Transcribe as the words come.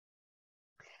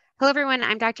Hello, everyone.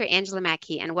 I'm Dr. Angela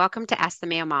Mattke, and welcome to Ask the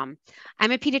Mayo Mom.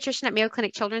 I'm a pediatrician at Mayo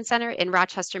Clinic Children's Center in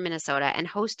Rochester, Minnesota, and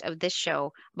host of this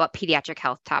show about pediatric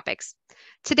health topics.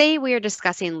 Today, we are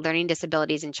discussing learning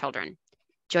disabilities in children.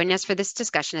 Joining us for this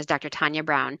discussion is Dr. Tanya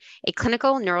Brown, a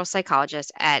clinical neuropsychologist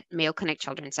at Mayo Clinic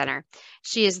Children's Center.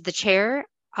 She is the chair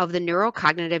of the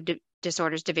Neurocognitive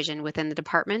Disorders Division within the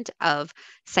Department of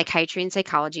Psychiatry and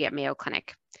Psychology at Mayo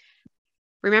Clinic.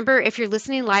 Remember, if you're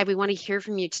listening live, we want to hear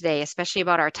from you today, especially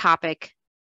about our topic,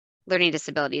 learning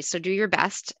disabilities. So do your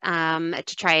best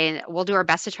we'll do our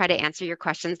best to try to answer your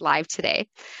questions live today.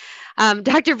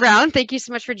 Dr. Brown, thank you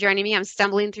so much for joining me. I'm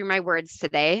stumbling through my words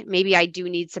today. Maybe I do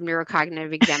need some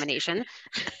neurocognitive examination.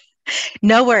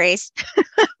 No worries.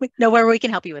 Nowhere we can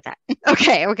help you with that.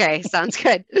 Okay. Sounds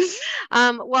good.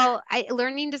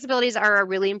 Learning disabilities are a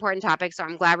really important topic, so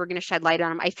I'm glad we're going to shed light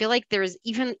on them. I feel like there's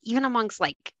even amongst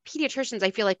like pediatricians, I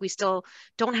feel like we still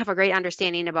don't have a great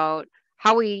understanding about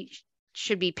how we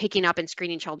should be picking up and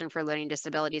screening children for learning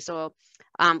disabilities. So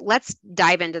let's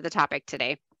dive into the topic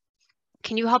today.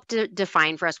 Can you help to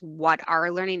define for us what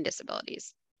are learning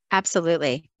disabilities?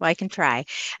 Absolutely. Well, I can try. I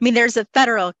mean, there's a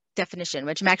federal definition,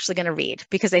 which I'm actually going to read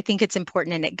because I think it's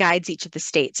important and it guides each of the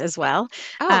states as well.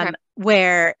 Oh, okay.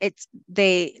 Where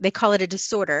they call it a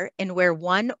disorder and where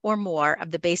one or more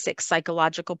of the basic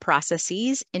psychological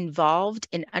processes involved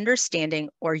in understanding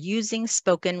or using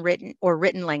spoken,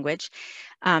 written language.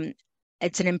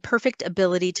 It's an imperfect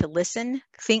ability to listen,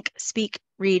 think, speak,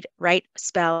 read, write,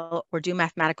 spell, or do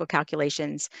mathematical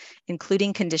calculations,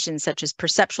 including conditions such as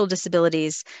perceptual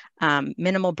disabilities,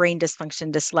 minimal brain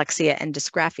dysfunction, dyslexia, and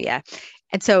dysgraphia.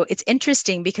 And so it's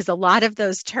interesting because a lot of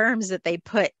those terms that they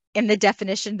put in the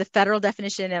definition, the federal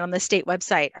definition, and on the state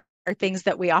website are things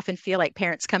that we often feel like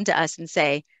parents come to us and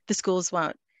say, the schools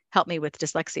won't help me with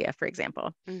dyslexia, for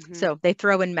example. Mm-hmm. So they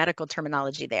throw in medical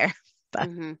terminology there. But,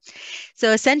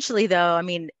 So essentially, though, I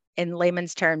mean, in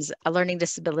layman's terms, a learning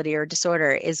disability or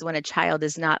disorder is when a child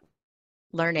is not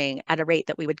learning at a rate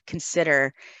that we would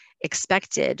consider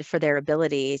expected for their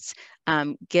abilities,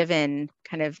 given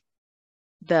kind of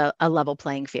a level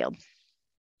playing field.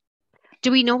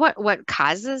 Do we know what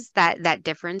causes that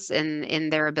difference in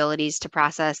their abilities to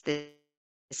process this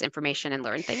information and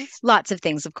learn things? Lots of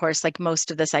things, of course, like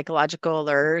most of the psychological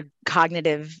or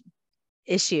cognitive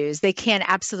issues, they can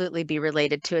absolutely be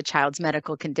related to a child's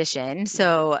medical condition.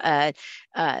 So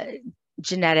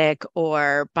genetic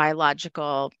or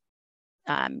biological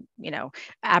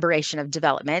aberration of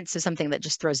development. So something that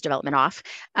just throws development off.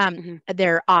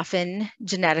 They're often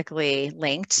genetically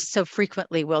linked. So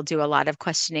frequently we'll do a lot of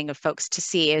questioning of folks to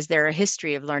see, is there a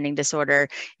history of learning disorder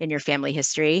in your family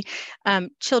history?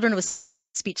 Children with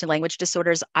speech and language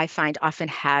disorders, I find often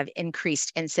have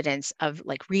increased incidence of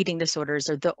like reading disorders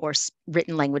or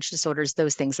written language disorders,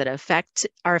 those things that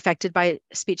are affected by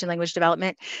speech and language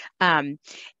development.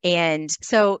 And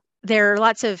so there are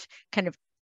lots of kind of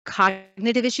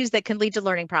cognitive issues that can lead to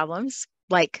learning problems,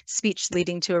 like speech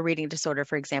leading to a reading disorder,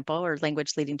 for example, or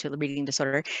language leading to a reading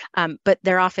disorder. But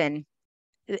they're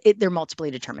multiply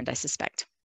determined, I suspect.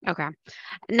 Okay.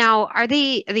 Now, are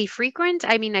they frequent?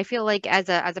 I mean, I feel like as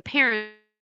a parent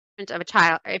of a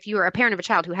child, if you are a parent of a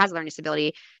child who has a learning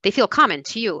disability, they feel common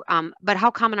to you. But how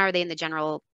common are they in the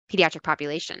general pediatric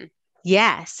population?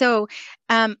 Yeah. So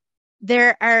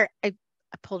there are, I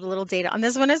pulled a little data on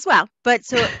this one as well, but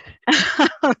so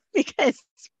because,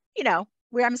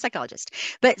 I'm a psychologist,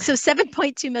 but so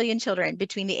 7.2 million children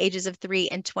between the ages of 3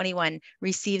 and 21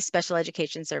 receive special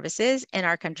education services in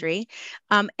our country.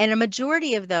 And a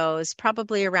majority of those,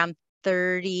 probably around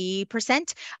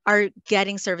 30%, are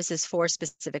getting services for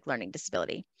specific learning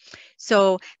disability.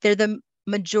 So they're the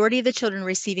majority of the children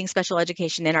receiving special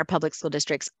education in our public school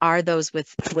districts are those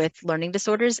with learning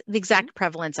disorders. The exact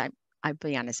prevalence, I'll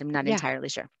be honest, I'm not entirely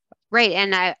sure. Right.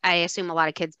 And I assume a lot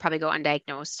of kids probably go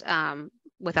undiagnosed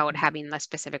without having the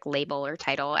specific label or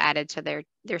title added to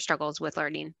their struggles with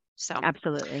learning. So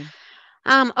absolutely.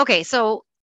 Okay. So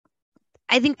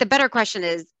I think the better question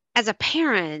is, as a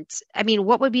parent, I mean,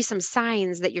 what would be some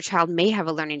signs that your child may have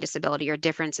a learning disability or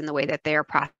difference in the way that they're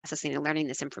processing and learning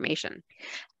this information?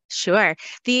 Sure.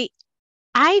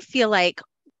 I feel like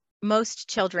most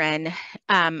children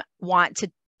want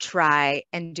to try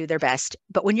and do their best,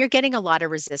 but when you're getting a lot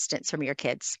of resistance from your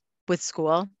kids with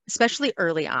school, especially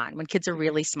early on when kids are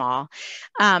really small,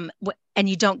 and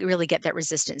you don't really get that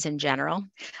resistance in general.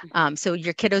 So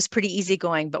your kiddo's pretty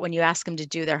easygoing, but when you ask them to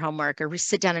do their homework or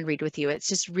sit down and read with you, it's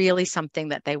just really something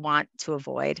that they want to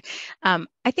avoid.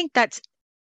 I think that's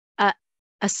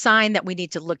a sign that we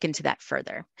need to look into that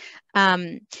further.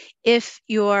 If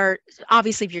your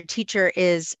teacher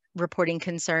is reporting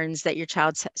concerns that your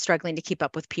child's struggling to keep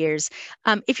up with peers.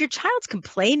 If your child's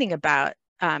complaining about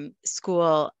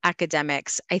school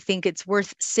academics, I think it's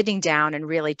worth sitting down and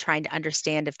really trying to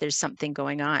understand if there's something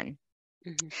going on.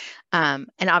 And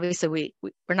obviously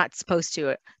we're not supposed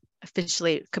to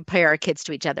officially compare our kids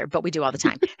to each other, but we do all the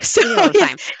time. So, we do all the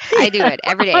time. I do it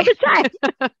every day. All the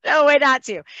time. No way not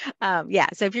to. Yeah.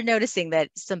 So if you're noticing that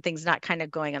something's not kind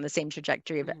of going on the same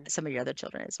trajectory of some of your other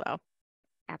children as well.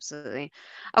 Absolutely.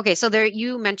 Okay, so there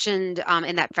you mentioned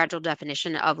in that federal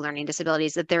definition of learning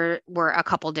disabilities that there were a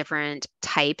couple different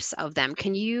types of them.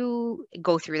 Can you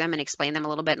go through them and explain them a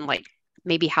little bit and like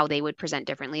maybe how they would present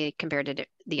differently compared to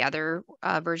the other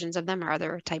versions of them or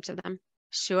other types of them?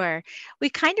 Sure. We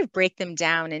kind of break them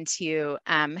down into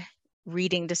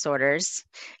reading disorders,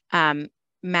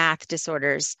 math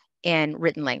disorders, and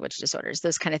written language disorders,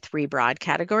 those kind of three broad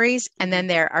categories. And then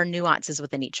there are nuances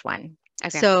within each one.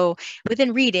 Okay. So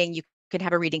within reading, you could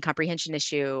have a reading comprehension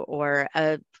issue or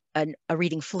a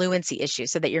reading fluency issue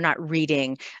so that you're not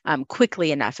reading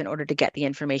quickly enough in order to get the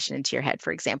information into your head,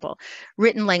 for example.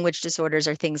 Written language disorders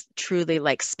are things truly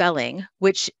like spelling,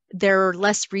 which there are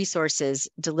less resources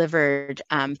delivered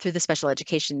through the special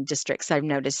education districts I'm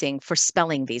noticing for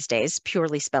spelling these days,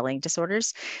 purely spelling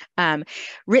disorders.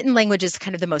 Written language is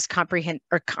kind of the most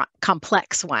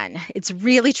complex one. It's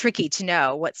really tricky to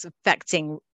know what's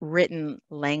affecting written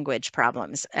language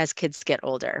problems as kids get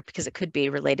older, because it could be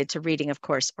related to reading, of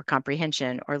course, or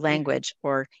comprehension or language,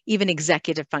 or even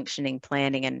executive functioning,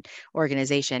 planning, and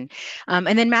organization.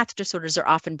 And then math disorders are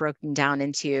often broken down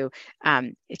into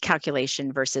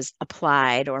calculation versus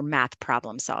applied or math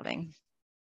problem solving.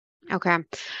 Okay.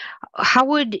 How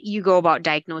would you go about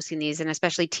diagnosing these, and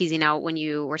especially teasing out when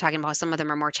you were talking about some of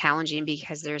them are more challenging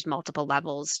because there's multiple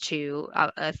levels to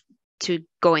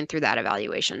going through that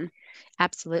evaluation?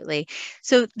 Absolutely.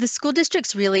 So the school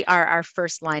districts really are our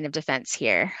first line of defense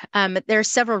here. There are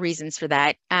several reasons for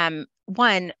that.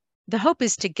 One, the hope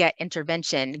is to get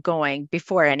intervention going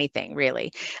before anything,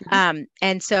 really.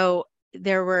 And so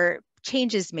there were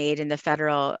changes made in the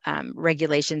federal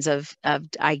regulations of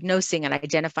diagnosing and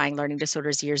identifying learning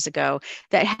disorders years ago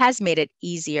that has made it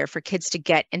easier for kids to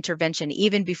get intervention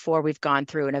even before we've gone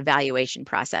through an evaluation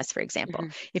process, for example,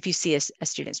 if you see a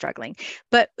student struggling.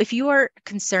 But if you are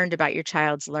concerned about your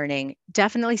child's learning,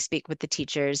 definitely speak with the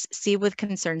teachers, see what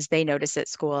concerns they notice at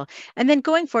school, and then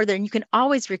going further, and you can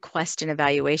always request an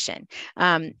evaluation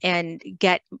and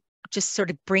just sort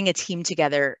of bring a team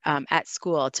together at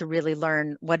school to really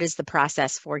learn what is the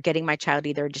process for getting my child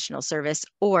either additional service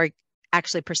or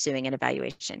actually pursuing an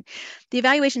evaluation. The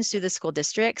evaluations through the school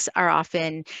districts are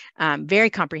often very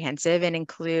comprehensive and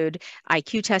include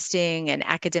IQ testing and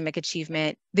academic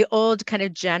achievement. The old kind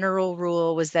of general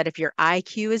rule was that if your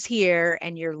IQ is here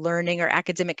and your learning or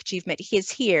academic achievement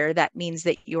is here, that means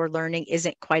that your learning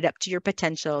isn't quite up to your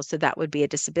potential. So that would be a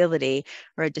disability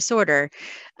or a disorder.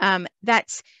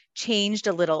 That's changed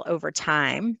a little over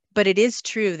time, but it is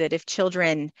true that if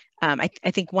children, I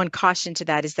think one caution to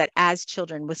that is that as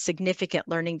children with significant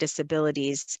learning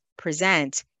disabilities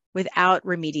present without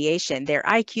remediation, their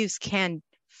IQs can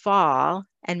fall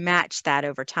and match that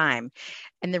over time.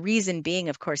 And the reason being,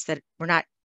 of course, that we're not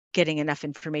getting enough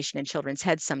information in children's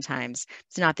heads sometimes.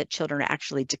 It's not that children are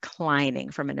actually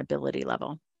declining from an ability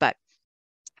level, but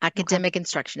academic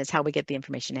instruction is how we get the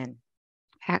information in.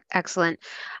 Excellent.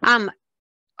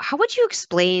 How would you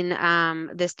explain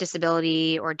this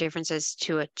disability or differences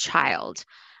to a child?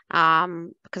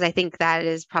 Because I think that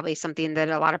is probably something that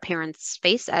a lot of parents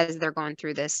face as they're going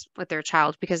through this with their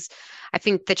child, because I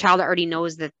think the child already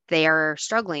knows that they are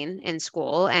struggling in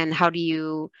school, and how do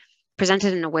you present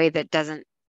it in a way that doesn't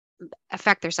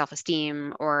affect their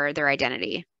self-esteem or their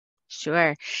identity?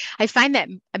 Sure. I find that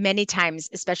many times,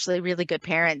 especially really good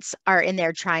parents, are in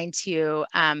there trying to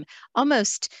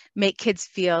almost make kids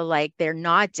feel like they're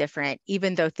not different,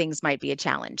 even though things might be a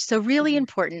challenge. So really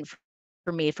important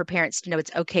for me, for parents to know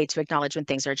it's okay to acknowledge when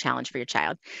things are a challenge for your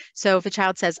child. So if a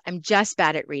child says, I'm just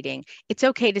bad at reading, it's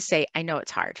okay to say, I know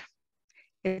it's hard.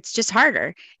 It's just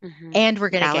harder. And we're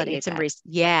going to get you some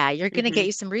you're going to get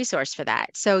you some resource for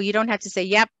that. So you don't have to say,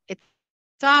 yep, it's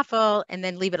awful, and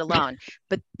then leave it alone.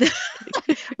 But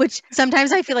which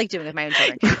sometimes I feel like doing with my own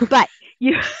children. But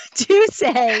you do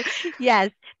say,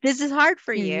 yes, this is hard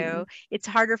for you. It's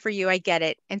harder for you. I get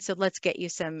it. And so let's get you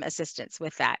some assistance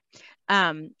with that.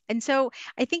 And so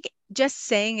I think just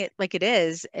saying it like it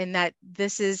is, and that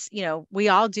this is, we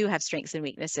all do have strengths and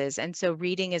weaknesses. And so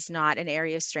reading is not an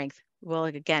area of strength. We'll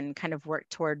again kind of work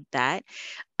toward that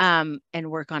and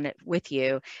work on it with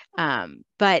you.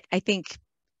 But I think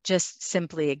just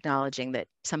simply acknowledging that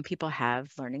some people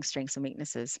have learning strengths and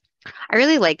weaknesses. I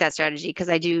really like that strategy because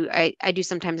I do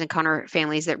sometimes encounter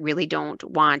families that really don't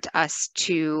want us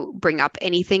to bring up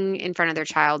anything in front of their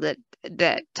child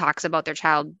that talks about their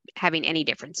child having any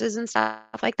differences and stuff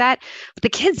like that. But the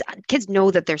kids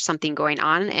know that there's something going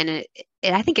on, and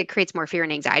I think it creates more fear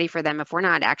and anxiety for them if we're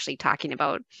not actually talking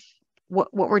about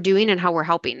what we're doing and how we're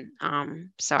helping.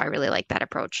 So I really like that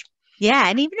approach. Yeah,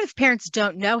 and even if parents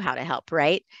don't know how to help,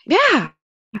 right? Yeah.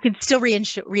 You can still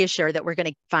reassure that we're going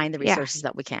to find the Yeah. resources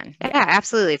that we can. Yeah,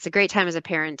 absolutely. It's a great time as a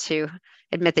parent to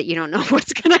admit that you don't know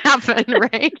what's going to happen,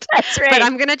 right? That's right. But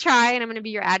I'm going to try, and I'm going to be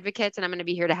your advocate, and I'm going to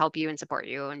be here to help you and support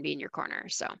you and be in your corner.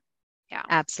 So, yeah.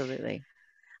 Absolutely.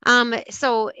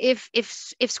 So if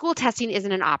school testing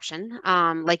isn't an option,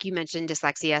 like you mentioned,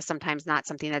 dyslexia sometimes not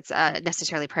something that's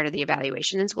necessarily part of the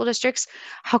evaluation in school districts.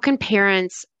 How can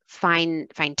parents find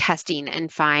testing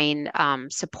and find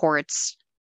supports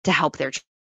to help their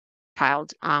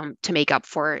child to make up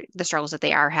for the struggles that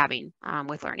they are having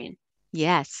with learning?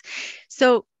 Yes.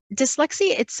 So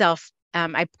dyslexia itself,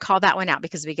 I call that one out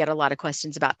because we get a lot of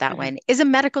questions about that one, is a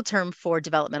medical term for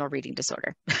developmental reading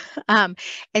disorder. And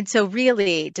so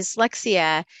really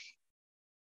dyslexia,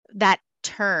 that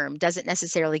term doesn't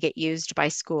necessarily get used by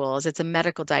schools. It's a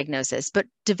medical diagnosis, but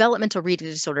developmental reading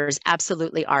disorders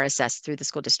absolutely are assessed through the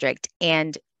school district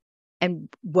and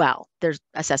well, they're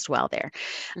assessed well there.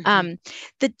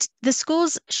 The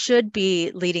schools should be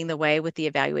leading the way with the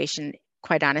evaluation.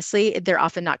 Quite honestly, they're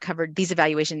often not covered. These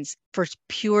evaluations for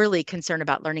purely concern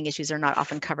about learning issues are not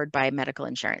often covered by medical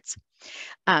insurance.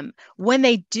 When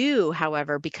they do,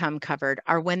 however, become covered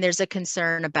are when there's a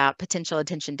concern about potential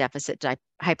attention deficit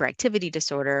hyperactivity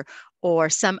disorder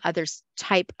or some other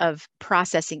type of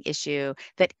processing issue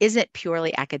that isn't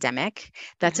purely academic,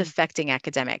 that's affecting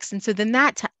academics. And so then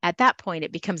at that point,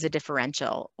 it becomes a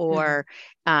differential or,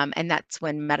 and that's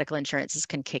when medical insurances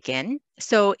can kick in.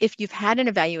 So if you've had an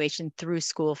evaluation through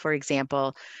school, for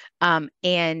example,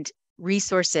 and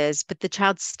resources, but the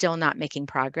child's still not making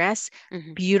progress,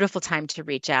 beautiful time to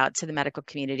reach out to the medical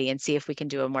community and see if we can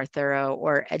do a more thorough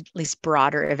or at least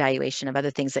broader evaluation of other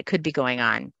things that could be going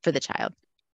on for the child.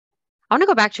 I want to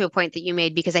go back to a point that you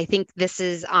made because I think this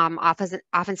is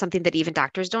often something that even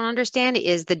doctors don't understand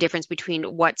is the difference between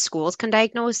what schools can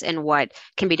diagnose and what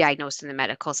can be diagnosed in the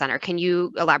medical center. Can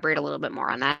you elaborate a little bit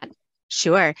more on that?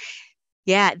 Sure.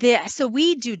 Yeah. So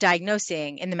we do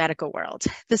diagnosing in the medical world.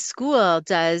 The school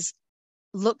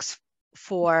looks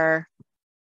for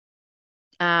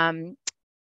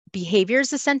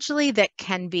behaviors essentially that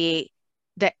can be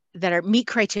that are meet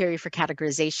criteria for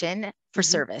categorization for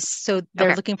service. So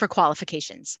they're looking for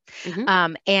qualifications.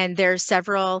 And there's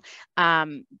several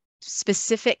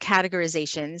specific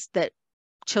categorizations that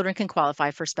children can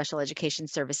qualify for special education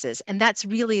services. And that's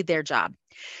really their job.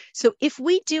 So if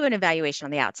we do an evaluation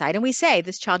on the outside and we say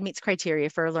this child meets criteria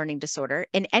for a learning disorder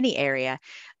in any area,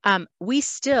 we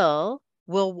still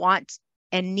will want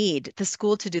and need the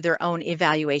school to do their own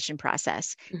evaluation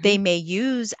process. They may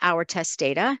use our test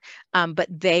data, but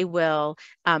they will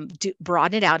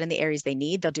broaden it out in the areas they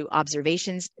need. They'll do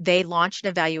observations. They launch an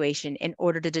evaluation in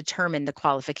order to determine the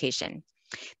qualification.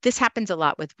 This happens a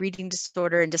lot with reading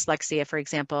disorder and dyslexia, for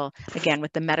example, again,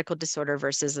 with the medical disorder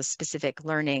versus a specific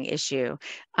learning issue.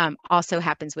 Also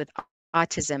happens with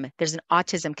autism. There's an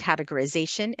autism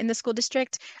categorization in the school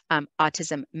district,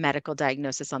 autism medical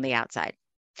diagnosis on the outside.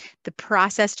 The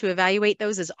process to evaluate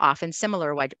those is often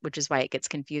similar, which is why it gets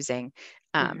confusing.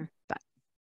 But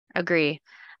agree.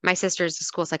 My sister is a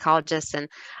school psychologist, and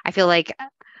I feel like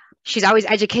she's always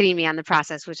educating me on the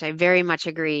process, which I very much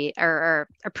agree or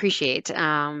appreciate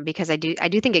because I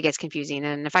do think it gets confusing.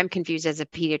 And if I'm confused as a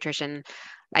pediatrician,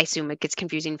 I assume it gets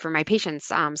confusing for my patients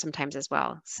sometimes as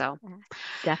well. So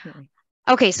definitely.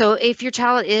 Okay, so if your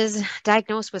child is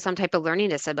diagnosed with some type of learning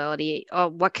disability,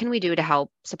 what can we do to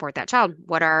help support that child?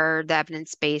 What are the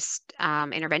evidence-based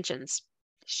interventions?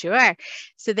 Sure.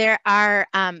 So there are,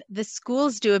 the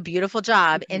schools do a beautiful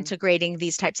job integrating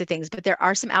these types of things, but there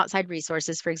are some outside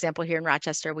resources. For example, here in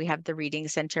Rochester, we have the Reading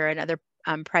Center and other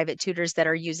private tutors that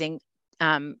are using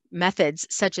methods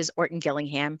such as Orton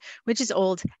Gillingham, which is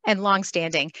old and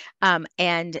longstanding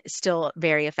and still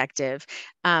very effective,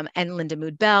 and Linda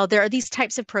Mood Bell. There are these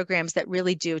types of programs that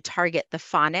really do target the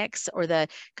phonics or the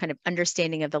kind of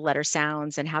understanding of the letter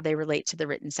sounds and how they relate to the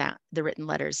written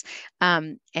letters,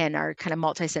 and are kind of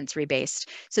multisensory based.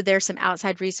 So there are some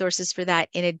outside resources for that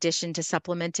in addition to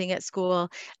supplementing at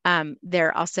school. There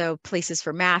are also places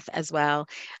for math as well.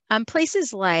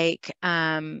 Places like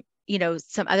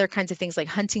some other kinds of things like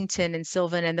Huntington and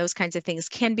Sylvan and those kinds of things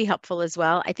can be helpful as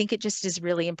well. I think it just is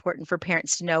really important for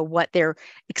parents to know what they're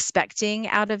expecting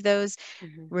out of those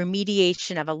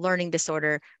remediation of a learning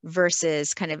disorder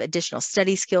versus kind of additional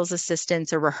study skills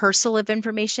assistance or rehearsal of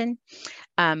information.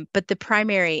 But the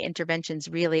primary interventions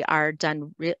really are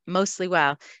done mostly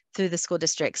well through the school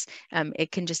districts.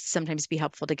 It can just sometimes be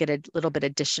helpful to get a little bit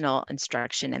additional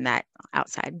instruction in that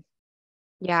outside.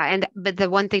 Yeah, but the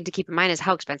one thing to keep in mind is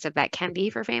how expensive that can be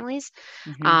for families.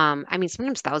 I mean,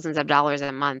 sometimes thousands of dollars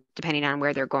a month, depending on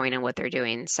where they're going and what they're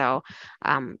doing. So,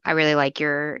 I really like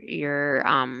your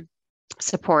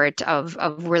support of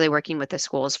really working with the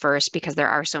schools first, because there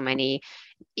are so many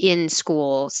in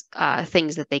schools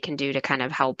things that they can do to kind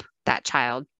of help that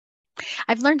child.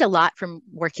 I've learned a lot from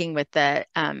working with the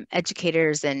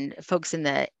educators and folks in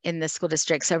the school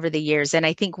districts over the years. And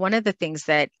I think one of the things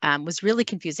that was really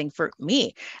confusing for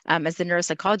me as the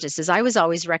neuropsychologist is I was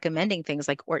always recommending things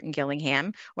like Orton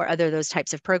Gillingham or other those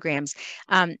types of programs.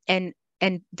 And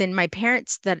then my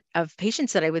parents of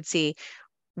patients that I would see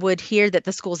would hear that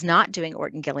the school's not doing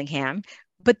Orton Gillingham,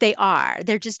 but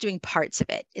they're just doing parts of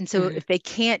it. And so if they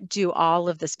can't do all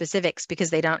of the specifics because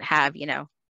they don't have,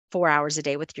 4 hours a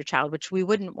day with your child, which we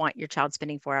wouldn't want your child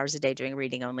spending 4 hours a day doing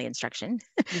reading only instruction.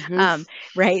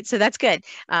 Right. So that's good.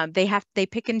 They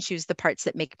pick and choose the parts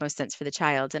that make most sense for the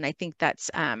child. And I think that's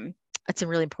a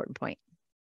really important point.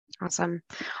 Awesome.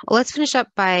 Well, let's finish up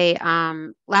by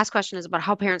last question is about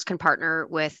how parents can partner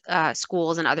with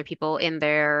schools and other people in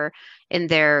their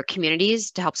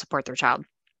communities to help support their child.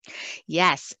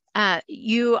 Yes,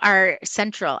 you are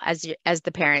central as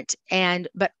the parent,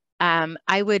 but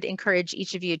I would encourage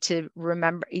each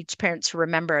parent to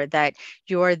remember that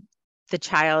you're the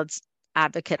child's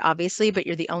advocate, obviously, but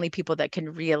you're the only people that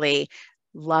can really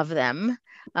love them.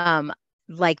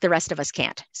 Like the rest of us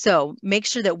can't. So make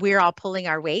sure that we're all pulling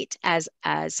our weight as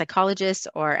psychologists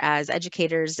or as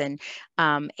educators, and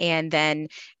then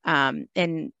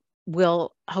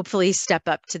we'll hopefully step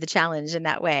up to the challenge in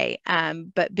that way.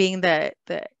 But being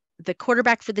the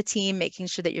quarterback for the team, making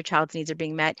sure that your child's needs are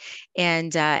being met,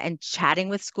 and chatting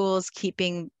with schools,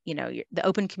 keeping the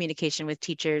open communication with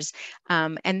teachers,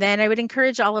 and then I would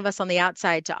encourage all of us on the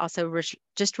outside to also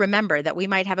just remember that we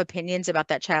might have opinions about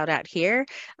that child out here,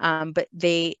 but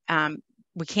we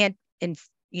can't.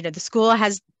 The school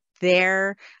has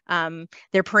their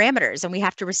parameters, and we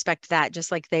have to respect that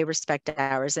just like they respect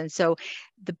ours. And so,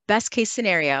 the best case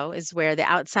scenario is where the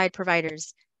outside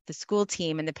providers, the school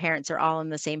team, and the parents are all on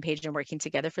the same page and working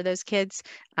together for those kids,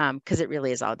 because it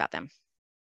really is all about them.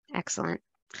 Excellent.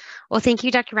 Well, thank you,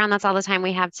 Dr. Brown. That's all the time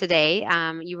we have today.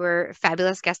 You were a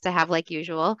fabulous guest to have, like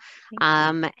usual.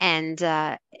 And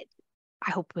I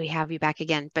hope we have you back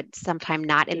again, but sometime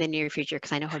not in the near future,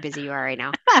 because I know how busy you are right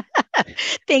now.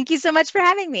 Thank you so much for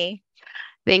having me.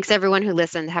 Thanks, everyone who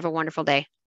listened. Have a wonderful day.